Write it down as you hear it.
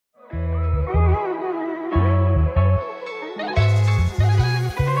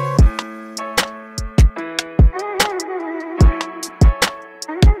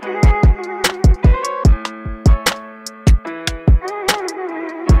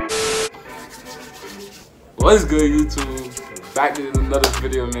What's good, YouTube? Back to another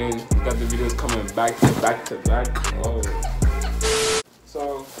video, man. We got the videos coming back to back. Whoa.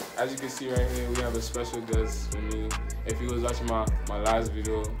 So, as you can see right here, we have a special guest with me. If you was watching my last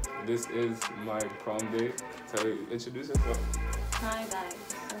video, this is my prom date. So, introduce yourself. Hi guys.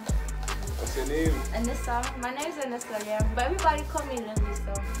 What's your name? Anissa. My name's Anissa, yeah. But everybody call me Lily,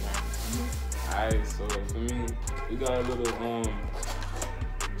 so yeah. Alright, so for me, we got a little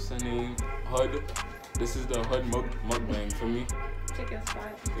what's her name? Hood. This is the hood mukbang for me. Chicken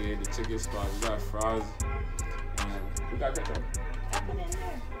spot. Yeah, the chicken spot. We got fries. And we got ketchup. I put it in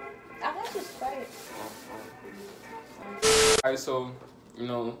there. I got you Sprite. Alright, so,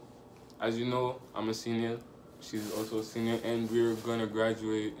 as you know, I'm a senior. She's also a senior, and we're gonna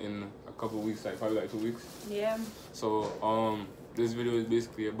graduate in a couple weeks, probably 2 weeks. Yeah. So, this video is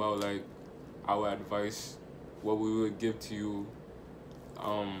basically about our advice, what we would give to you,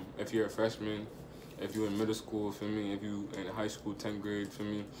 if you're a freshman, if you're in middle school, for me, if you in high school, 10th grade, for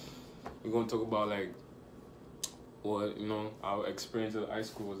me. We're gonna talk about what our experience of high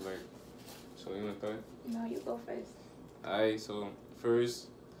school was like. So you wanna start? No, you go first. Alright, so first,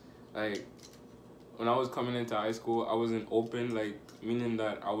 when I was coming into high school, I wasn't open, meaning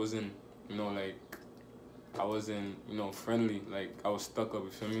that I wasn't, I wasn't, friendly. I was stuck up,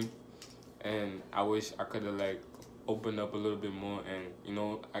 you feel me? And I wish I could have, opened up a little bit more and,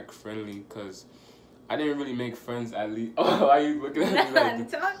 act friendly, because I didn't really make friends, at least. Oh, why are you looking at me like that?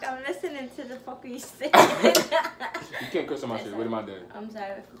 Talk, I'm listening to the fuck you say. You can't curse on my shit. What am I doing? I'm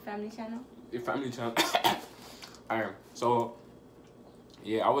sorry, family channel? Your family channel. Alright, so,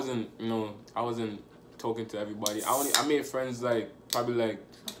 yeah, I wasn't talking to everybody. I made friends, probably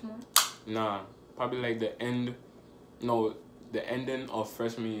Sophomore? Nah, probably the ending of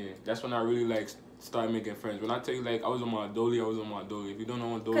freshman year. That's when I really started making friends. When I tell you I was on my dolly, I was on my dolly. If you don't know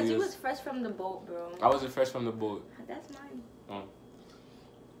what dolly is, because you was fresh from the boat, bro. I wasn't fresh from the boat. That's mine. Oh.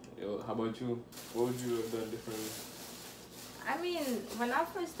 Yo, how about you? What would you have done differently? I mean, when I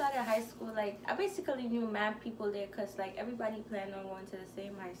first started high school, I basically knew mad people there, because everybody planned on going to the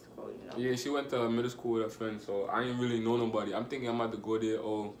same high school, Yeah, she went to middle school with her friends, so I didn't really know nobody. I'm thinking I'm about to go there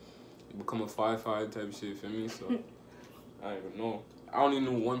or become a 5'5" type shit for me, so I don't even know. I only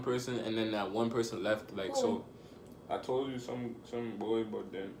knew one person, and then that one person left. So I told you some boy, but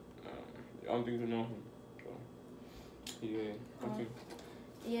then I don't think you know him. So yeah, okay.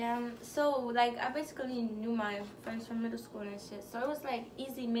 Yeah, so I basically knew my friends from middle school and shit. So it was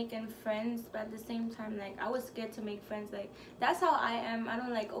easy making friends, but at the same time I was scared to make friends. That's how I am. I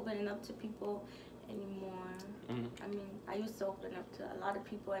don't like opening up to people anymore. I mean, I used to open up to a lot of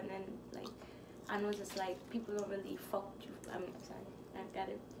people, and then I know just people don't really fuck with you. I'm sorry, I got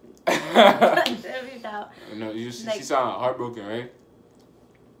it. Every doubt. No, she sound heartbroken, right?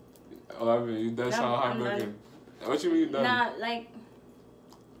 Oh, I mean, you does sound heartbroken. What you mean you done? Nah,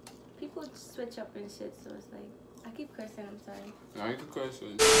 people switch up and shit, so it's I keep cursing, I'm sorry. No, you can curse.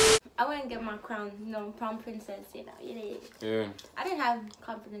 I wouldn't get my crown, prom princess, Yeah. I didn't have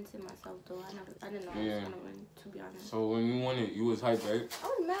confidence in myself, though. I didn't know I was gonna win, to be honest. So when you won it, you was hyped, right? I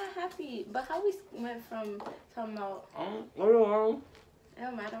was mad happy, but how we went from talking about... I don't know. It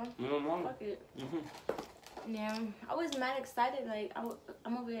don't matter. You don't know. Fuck it. Yeah, I was mad excited.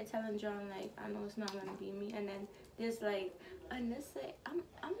 I'm over here telling John, I know it's not gonna be me. And then there's Anissa. I'm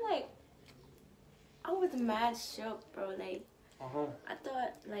I was mad shook, bro. I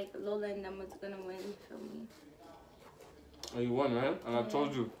thought Lola and them was gonna win. Feel me? Oh, you won, right? And I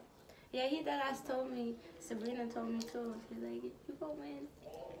told you. Yeah, that ass told me. Sabrina told me too. She's you gonna win.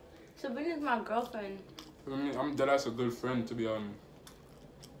 Sabrina's my girlfriend. I mean, I'm dead as a good friend, to be honest.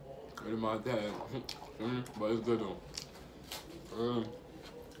 With my dad. But it's good though.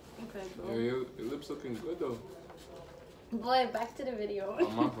 Okay, bro. Yeah, your lips looking good though. Boy, back to the video. Oh,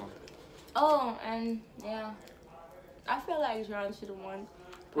 my phone. Oh, and yeah, I feel John should have won.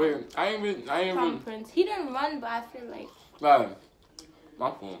 Wait, I ain't even. Prince. He didn't run, but I feel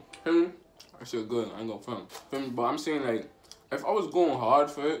My phone. I should good. I ain't gonna front. But I'm saying if I was going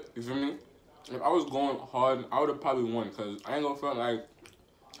hard for it, you feel me? If I was going hard, I would have probably won. Cause I ain't gonna front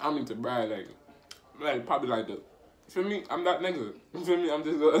I don't need to brag probably the. You feel me? I'm that nigga. You feel me? I'm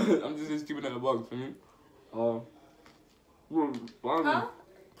just keeping it a bug. Feel me? Huh?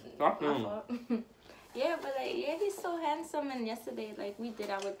 Yeah, but he's so handsome, and yesterday we did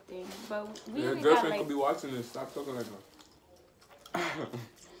our thing, but we your only girlfriend got could be watching this. Stop talking like that.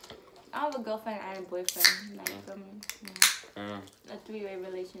 I have a girlfriend and a boyfriend, from a three-way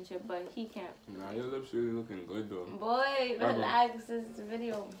relationship, but he can't. Nah, your lips really looking good though. Boy, relax. This is the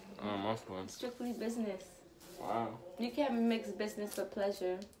video. Oh, my phone. Strictly business. Wow. You can't mix business with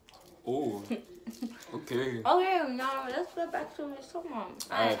pleasure. Oh. Okay. Okay, now let's go back to someone.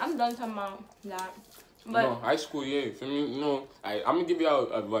 I'm done talking about that. But no, high school, yeah. For me, I'm gonna give you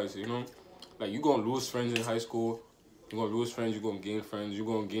out advice. Like you gonna lose friends in high school. You're gonna lose friends. You're gonna gain friends. You're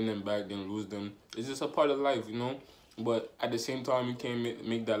gonna gain them back, then lose them. It's just a part of life, But at the same time, you can't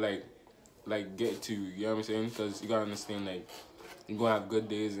make that like get to you. You know what I'm saying? Because you gotta understand, like you're gonna have good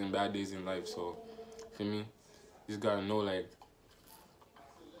days and bad days in life. So, for me, you just gotta know, like.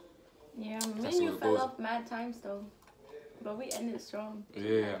 Yeah, me and you fell off mad times though, but we ended strong.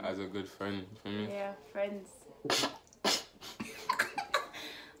 Yeah, as a good friend, for me. Yeah, friends.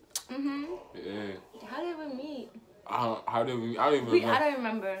 Yeah. How did we meet? How did we? I don't even remember. I don't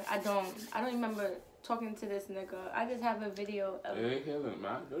remember. I don't remember talking to this nigga. I just have a video of. Yeah, he look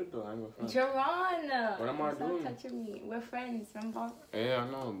mad good though. I ain't gonna Jerron. What am I doing? Stop touching me. We're friends, remember? Yeah, I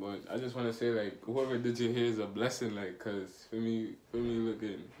know, but I just want to say, like, whoever did your hair is a blessing, like, cause for me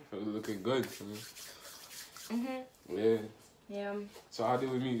looking good for me. Yeah. Yeah. So how did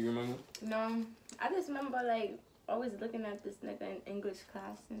we meet? You remember? No, I just remember like always looking at this nigga in English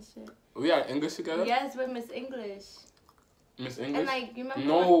class and shit. We had English together. Yes, with Miss English. Miss English. And like, you remember?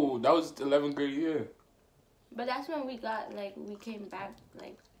 No, that was 11th grade year. But that's when we came back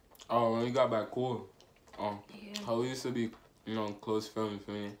like. Oh, when we got back, cool. Oh, yeah. How we used to be, close friends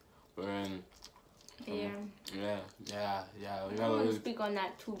for me. But then. Yeah. We I don't want to speak on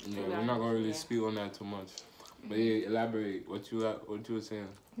that too. Yeah, we're not gonna really speak on that too much. But yeah, elaborate what you were saying.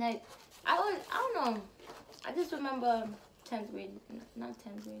 Like, I don't know. I just remember 10th grade, not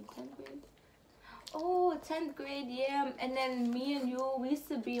 10th grade, 10th grade. Oh, 10th grade, yeah. And then me and you, we used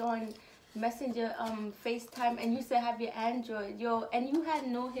to be on Messenger, FaceTime, and you used to have your Android, yo. And you had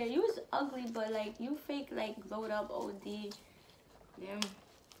no hair. You was ugly, but like you fake like glowed up OD. Damn.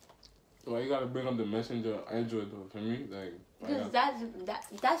 Why you gotta bring up the Messenger Android though? For me, like. Because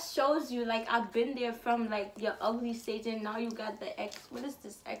that shows you, like, I've been there from, like, your ugly stage, and now you got the X. What is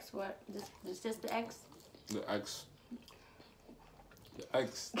this X word? This just the X? The X. The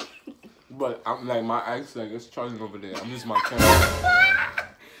X. But, I'm, like, my X, like, it's charging over there. I'm using my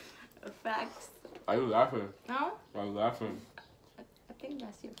camera. Facts. Are you laughing? Huh? Are you laughing? I think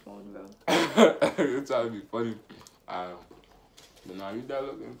that's your phone, bro. You're trying to be funny. But now you that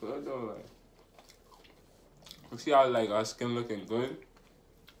looking good, though, like. You see how, like, our skin looking good?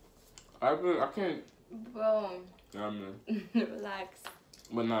 I can't. Bro. Yeah, man. Relax.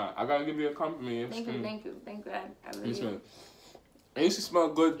 But nah, I gotta give you a compliment. Thank you. I really do. And you should smell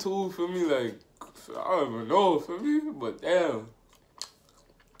good too, for me, like, I don't even know, for me, but damn.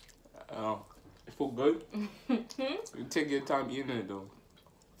 It feel good. You take your time eating it, though.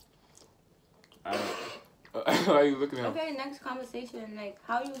 Why are you looking at me? Okay, next conversation, like,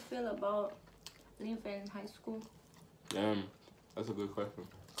 how you feel about leaving high school? Damn, that's a good question.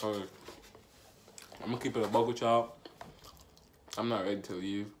 I'm gonna keep it a buck with y'all. I'm not ready to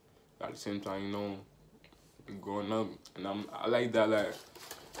leave. At the same time, growing up, and I like that.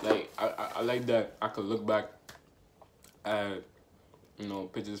 I like that I could look back at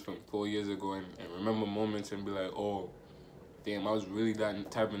pictures from 4 years ago and remember moments and be like, oh, damn, I was really that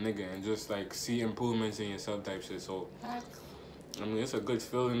type of nigga, and just like see improvements in yourself type shit. So. I mean, it's a good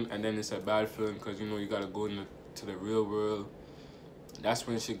feeling, and then it's a bad feeling because, you got to go to the real world. That's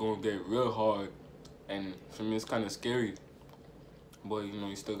when shit going to get real hard, and for me, it's kind of scary. But,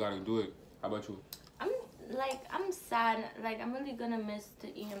 you still got to do it. How about you? I'm sad. Like, I'm really going to miss the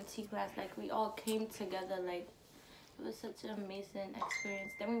EMT class. Like, we all came together. Like, it was such an amazing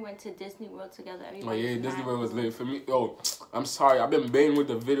experience. Then we went to Disney World together. Oh, yeah, Disney World was lit. For me, I'm sorry. I've been banging with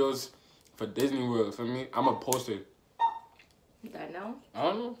the videos for Disney World. For me, I'm a poster. I know. I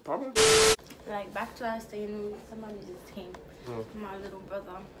don't know, probably. Like, back to us saying somebody just came. My little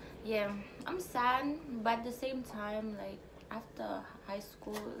brother. Yeah, I'm sad, but at the same time, like, after high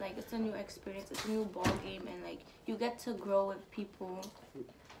school, like, it's a new experience, it's a new ball game, and like, you get to grow with people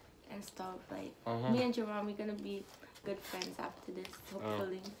and stuff. Like, me and Jerome, we're gonna be good friends after this,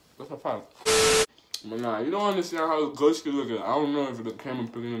 hopefully. That's a fact. But nah, you don't understand how good she looking. I don't know if the camera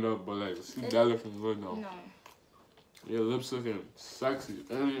picking it up, but like, she that looking good though. No. Your lips looking sexy.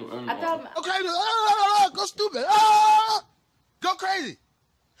 I thought. Okay, go stupid. Go crazy.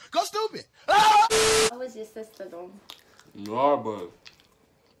 Go stupid. I was your sister though. No, but.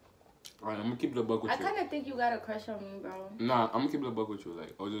 Alright, I'm gonna keep the buck with you. I kind of think you got a crush on me, bro. Nah, I'm gonna keep the buck with you.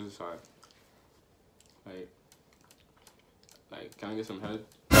 Like, just aside. Like, can I get some head?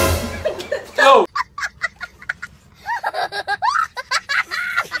 Yo!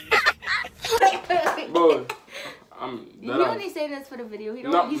 Bro. You only saying this for the video.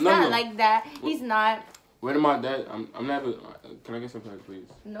 He's not like that. He's not. Wait a minute, Dad. I'm never. Can I get some head, please?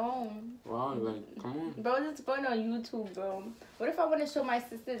 No. Wow, like, come on. Bro, this is going on YouTube, bro. What if I want to show my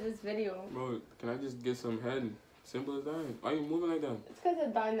sister this video? Bro, can I just get some head? Simple as that. Why are you moving like that? It's because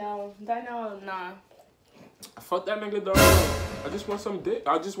of Darnell. Darnell, nah. Fuck that nigga, dog. I just want some dick.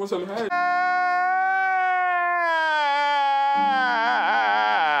 I just want some head.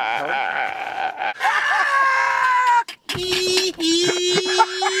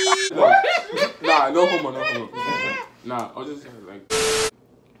 Nah, no homo, no homo. Nah, I'll just like.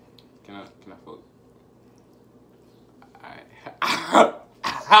 Can I fuck?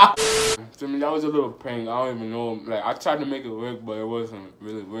 To me, that was a little prank. I don't even know. Like, I tried to make it work, but it wasn't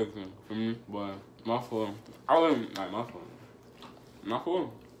really working for me. But my fault. I wasn't like my fault. My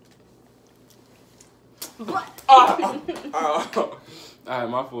fault. What? Alright,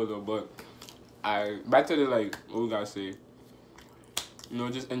 my fault though. But back to the like, what we gotta say. You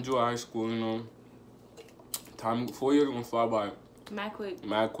know, just enjoy high school. You know, 4 years gonna fly by. Mad quick.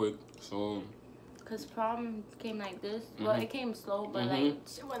 Mad quick. So. Cause prom came like this. Well, it came slow, but like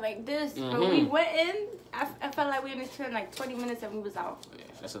it went like this. Mm-hmm. But we went in. I felt like we only turned like 20 minutes and we was out. Yeah,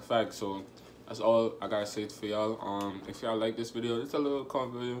 that's a fact. So that's all I gotta say for y'all. If y'all like this video, it's a little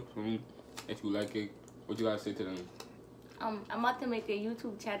comment video for me. If you like it, what you gotta say to them? I'm about to make a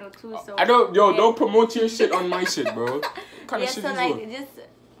YouTube channel too. So I don't, don't promote your shit on my shit, bro. What kind of shit so is like what? just,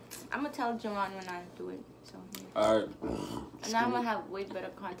 I'm gonna tell Javon when I do it. So yeah. Alright. And now I'm gonna have way better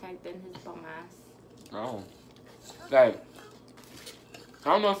contact than his bum ass. Oh. Like, I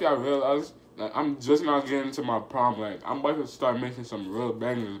don't know if y'all realize, like, I'm just now getting into my prom. Like, I'm about to start making some real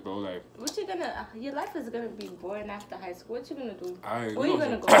bangers, bro. Like, what you gonna? Your life is gonna be boring after high school. What you gonna do? Alright. Where you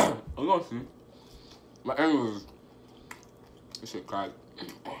gonna go? I'm gonna see. But anyways, this shit crack.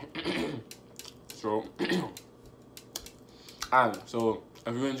 So, alright. So,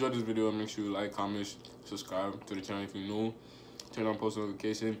 if you enjoyed this video, make sure you like, comment, subscribe to the channel if you're new. Turn on post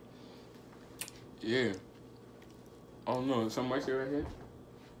notification. Yeah. Oh no, something right here, right here?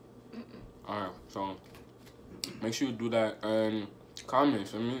 Alright, so make sure you do that and comment,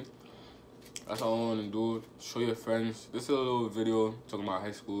 for me. That's all I want to do. Show your friends. This is a little video talking about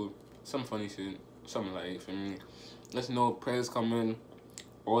high school. Some funny shit. Something like it, for me. Let's know pranks coming.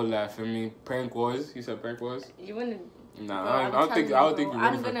 All that, for me. Prank wars. You said prank wars? You wanna? Nah, Bro, I don't think you're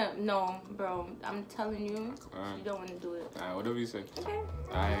ready for it. No, bro. I'm telling you, you don't wanna do it. Alright, whatever you say. Okay.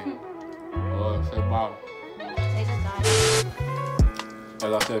 Alright. Well, say bye. Say goodbye.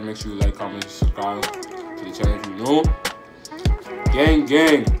 As I said, make sure you like, comment, subscribe to the channel if you know. Gang,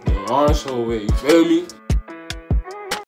 gang. You're on show way. You feel me?